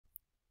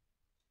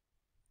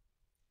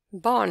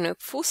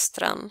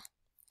Barnuppfostran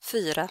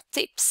 4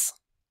 tips.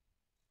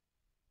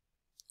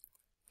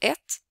 1.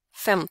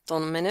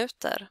 15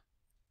 minuter.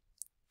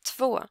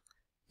 2.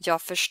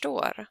 Jag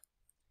förstår.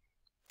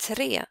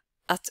 3.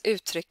 Att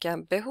uttrycka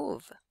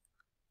behov.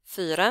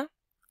 4.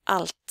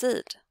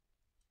 Alltid.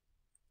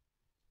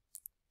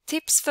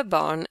 Tips för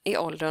barn i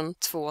åldern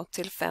 2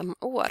 till 5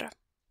 år.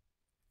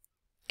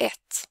 1.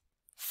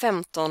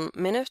 15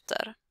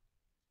 minuter.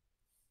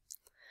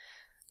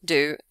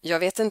 Du, jag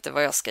vet inte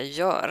vad jag ska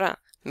göra.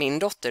 Min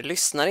dotter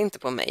lyssnar inte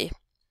på mig.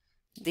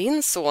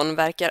 Din son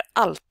verkar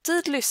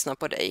alltid lyssna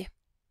på dig.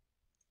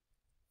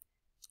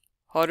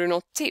 Har du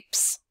något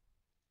tips?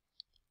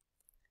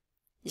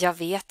 Jag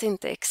vet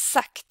inte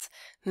exakt,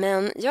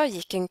 men jag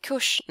gick en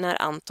kurs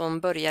när Anton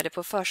började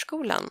på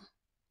förskolan.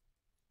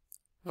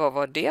 Vad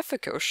var det för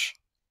kurs?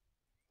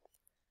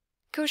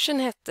 Kursen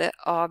hette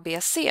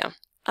ABC,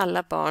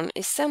 alla barn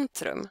i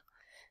centrum.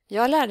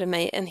 Jag lärde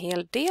mig en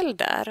hel del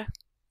där.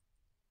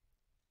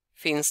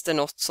 Finns det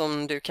något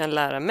som du kan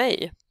lära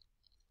mig?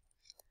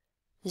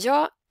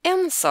 Ja,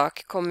 en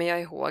sak kommer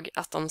jag ihåg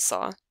att de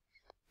sa.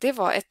 Det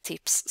var ett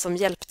tips som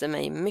hjälpte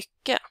mig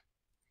mycket.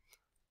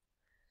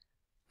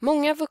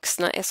 Många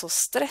vuxna är så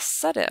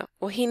stressade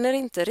och hinner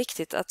inte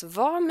riktigt att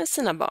vara med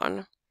sina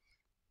barn.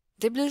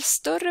 Det blir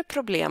större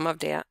problem av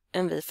det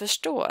än vi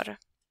förstår.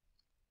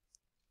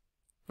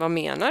 Vad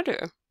menar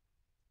du?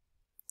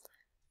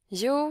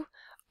 Jo,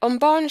 om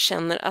barn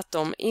känner att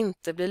de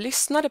inte blir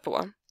lyssnade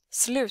på,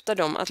 slutar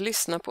de att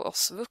lyssna på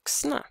oss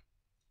vuxna.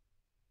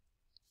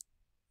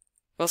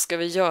 Vad ska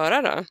vi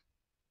göra då?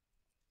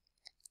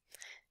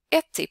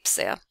 Ett tips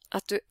är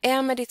att du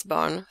är med ditt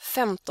barn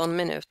 15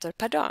 minuter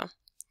per dag.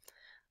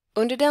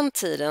 Under den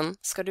tiden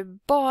ska du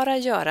bara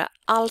göra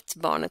allt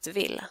barnet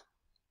vill.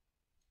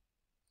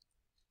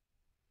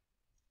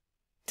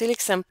 Till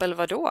exempel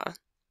vad då?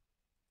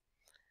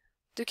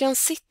 Du kan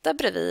sitta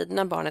bredvid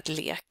när barnet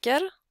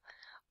leker,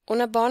 och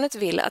när barnet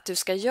vill att du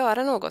ska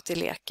göra något i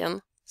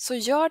leken så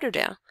gör du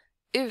det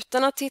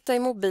utan att titta i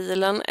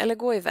mobilen eller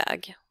gå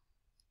iväg.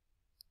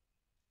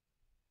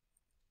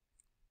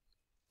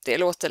 Det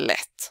låter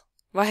lätt.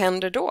 Vad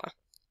händer då?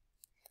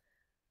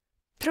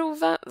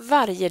 Prova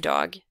varje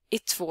dag i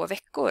 2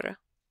 veckor,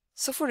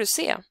 så får du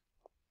se.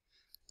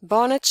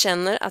 Barnet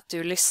känner att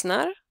du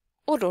lyssnar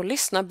och då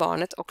lyssnar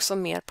barnet också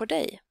mer på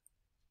dig.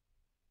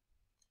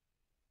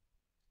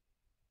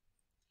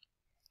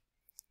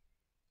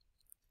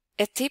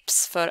 Ett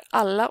tips för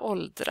alla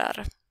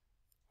åldrar.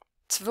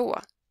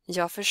 2.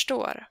 Jag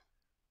förstår.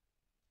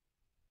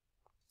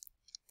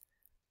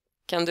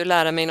 Kan du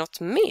lära mig något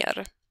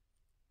mer?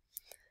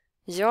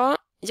 Ja,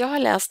 jag har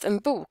läst en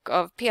bok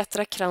av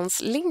Petra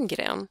Krantz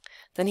Lindgren.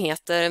 Den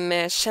heter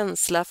Med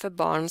känsla för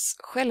barns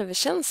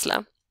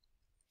självkänsla.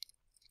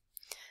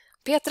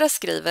 Petra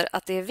skriver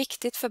att det är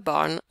viktigt för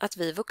barn att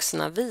vi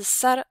vuxna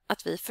visar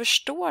att vi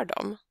förstår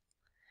dem.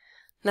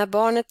 När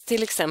barnet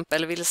till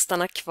exempel vill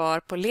stanna kvar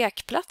på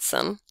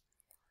lekplatsen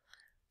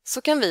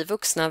så kan vi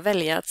vuxna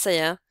välja att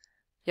säga: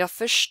 jag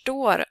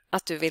förstår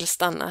att du vill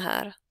stanna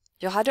här.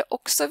 Jag hade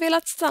också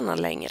velat stanna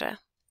längre.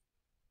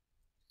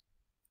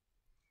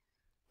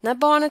 När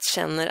barnet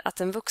känner att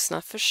den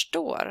vuxna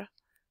förstår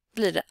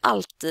blir det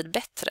alltid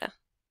bättre.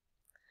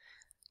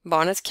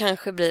 Barnet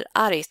kanske blir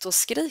argt och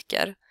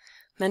skriker,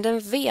 men den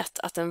vet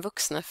att den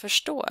vuxna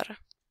förstår.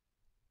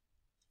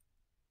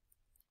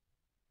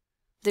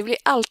 Det blir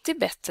alltid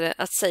bättre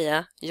att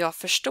säga jag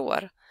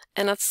förstår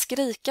än att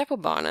skrika på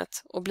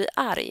barnet och bli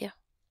arg.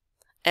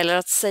 Eller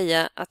att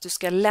säga att du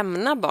ska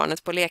lämna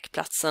barnet på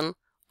lekplatsen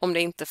om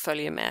det inte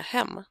följer med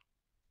hem.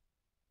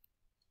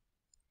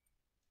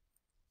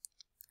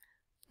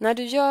 När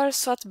du gör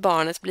så att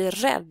barnet blir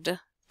rädd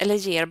eller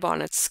ger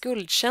barnet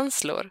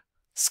skuldkänslor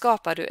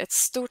skapar du ett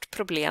stort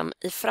problem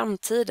i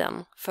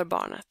framtiden för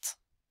barnet.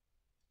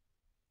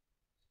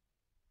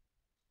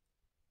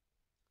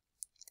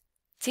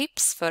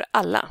 Tips för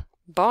alla,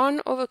 barn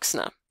och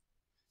vuxna.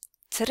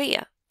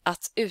 3.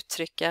 Att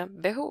uttrycka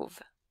behov.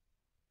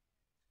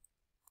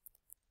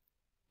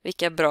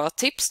 Vilka bra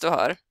tips du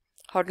har.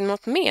 Har du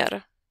något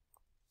mer?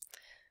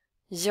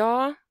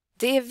 Ja,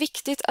 det är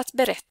viktigt att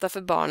berätta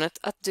för barnet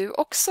att du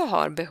också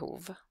har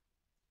behov.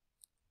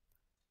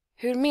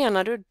 Hur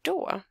menar du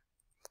då?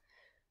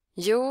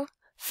 Jo,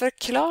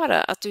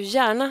 förklara att du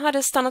gärna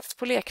hade stannat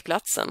på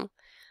lekplatsen,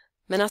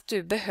 men att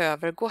du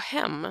behöver gå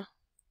hem.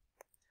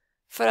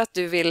 För att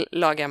du vill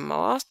laga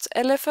mat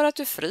eller för att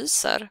du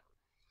fryser.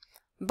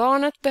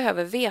 Barnet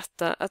behöver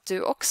veta att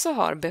du också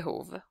har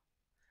behov.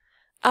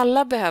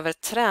 Alla behöver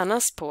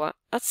tränas på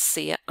att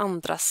se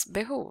andras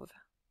behov.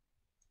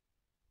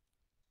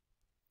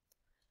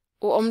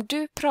 Och om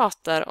du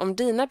pratar om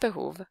dina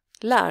behov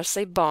lär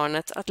sig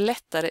barnet att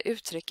lättare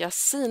uttrycka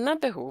sina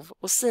behov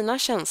och sina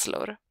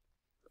känslor.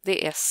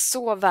 Det är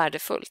så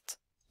värdefullt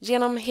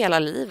genom hela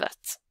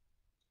livet.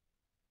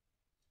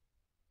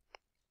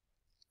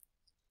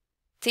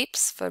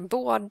 Tips för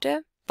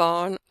både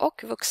barn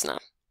och vuxna.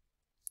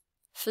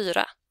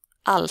 4.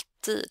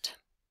 Alltid.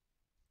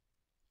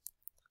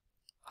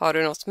 Har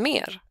du något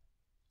mer?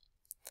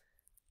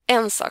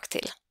 En sak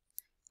till.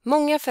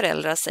 Många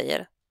föräldrar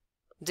säger: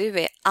 du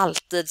är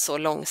alltid så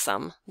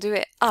långsam, du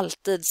är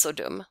alltid så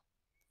dum.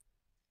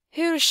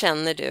 Hur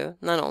känner du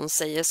när någon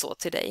säger så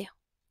till dig?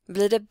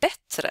 Blir det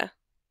bättre?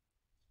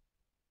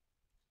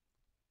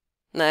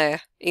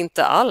 Nej,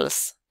 inte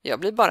alls. Jag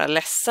blir bara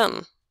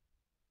ledsen.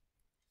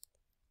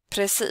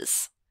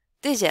 Precis,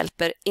 det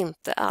hjälper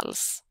inte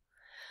alls.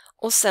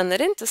 Och sen är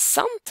det inte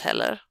sant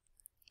heller.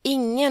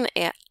 Ingen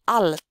är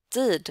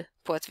alltid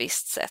på ett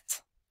visst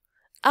sätt.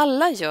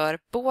 Alla gör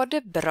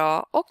både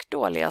bra och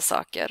dåliga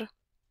saker.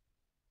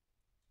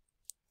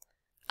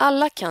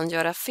 Alla kan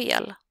göra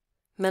fel,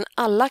 men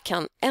alla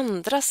kan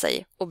ändra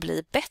sig och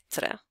bli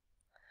bättre.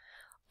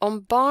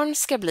 Om barn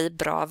ska bli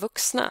bra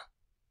vuxna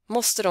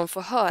måste de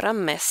få höra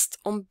mest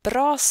om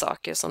bra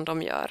saker som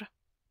de gör.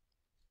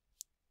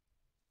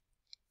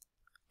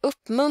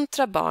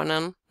 Uppmuntra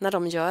barnen när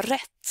de gör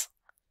rätt.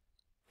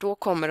 Då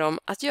kommer de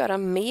att göra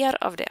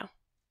mer av det.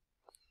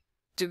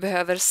 Du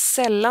behöver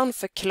sällan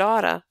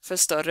förklara för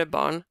större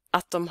barn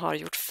att de har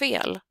gjort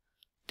fel.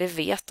 Det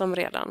vet de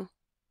redan.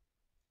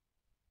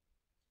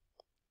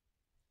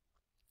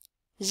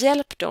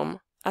 Hjälp dem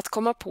att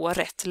komma på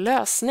rätt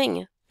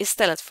lösning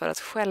istället för att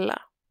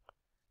skälla.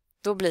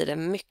 Då blir det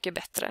mycket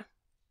bättre.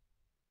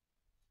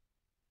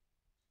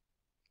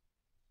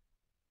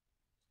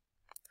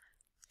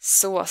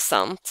 Så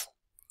sant.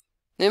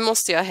 Nu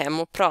måste jag hem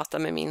och prata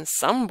med min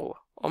sambo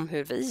om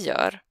hur vi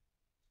gör.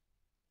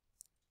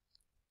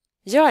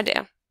 Gör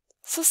det,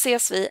 så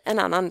ses vi en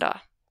annan dag.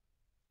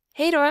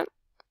 Hej då!